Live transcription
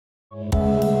Hi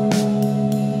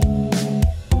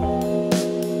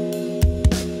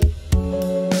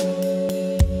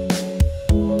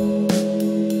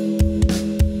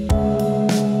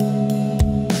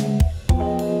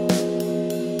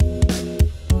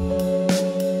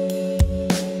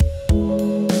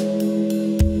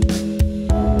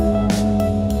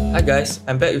guys,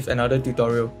 I'm back with another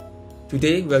tutorial.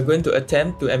 Today we are going to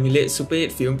attempt to emulate Super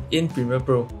 8 film in Premiere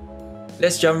Pro.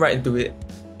 Let's jump right into it.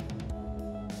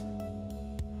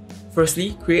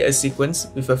 Firstly, create a sequence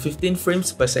with a 15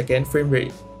 frames per second frame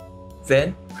rate.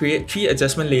 Then, create 3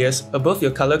 adjustment layers above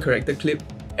your color corrector clip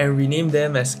and rename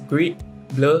them as Grade,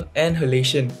 Blur, and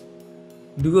Halation.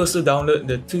 Do also download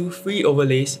the 2 free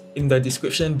overlays in the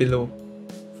description below.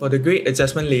 For the grade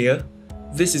adjustment layer,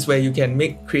 this is where you can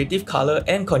make creative color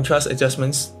and contrast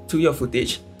adjustments to your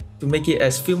footage to make it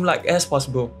as film-like as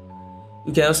possible.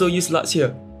 You can also use LUTs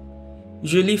here.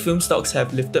 Usually film stocks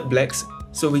have lifted blacks,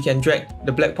 so we can drag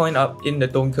the black point up in the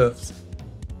tone curves.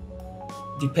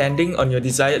 Depending on your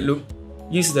desired look,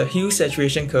 use the hue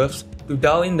saturation curves to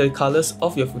dial in the colors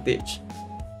of your footage.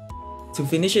 To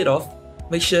finish it off,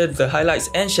 make sure the highlights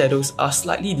and shadows are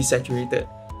slightly desaturated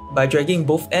by dragging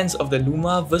both ends of the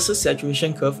luma versus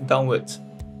saturation curve downwards.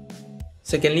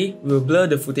 Secondly, we will blur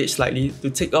the footage slightly to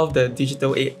take off the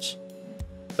digital edge.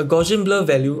 A Gaussian blur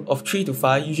value of 3 to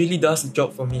 5 usually does the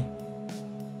job for me.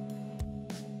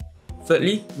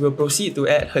 Thirdly, we will proceed to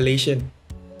add halation.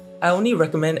 I only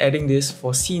recommend adding this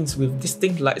for scenes with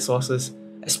distinct light sources,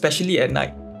 especially at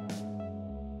night.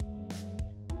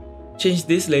 Change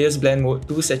this layer's blend mode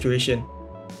to saturation.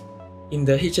 In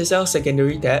the HSL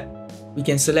secondary tab, we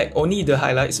can select only the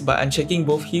highlights by unchecking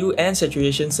both hue and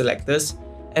saturation selectors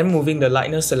and moving the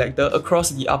lightness selector across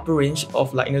the upper range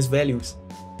of lightness values.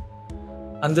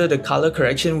 Under the color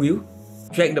correction wheel,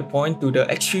 drag the point to the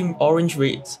extreme orange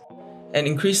reds and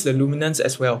increase the luminance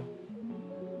as well.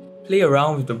 Play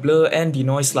around with the blur and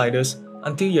denoise sliders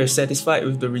until you're satisfied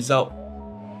with the result.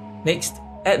 Next,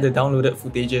 add the downloaded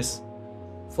footages.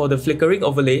 For the flickering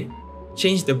overlay,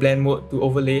 change the blend mode to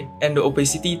overlay and the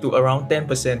opacity to around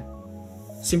 10%.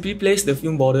 Simply place the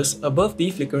film borders above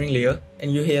the flickering layer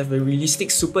and you have a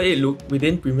realistic Super 8 look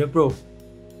within Premiere Pro.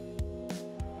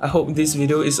 I hope this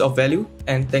video is of value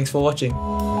and thanks for watching.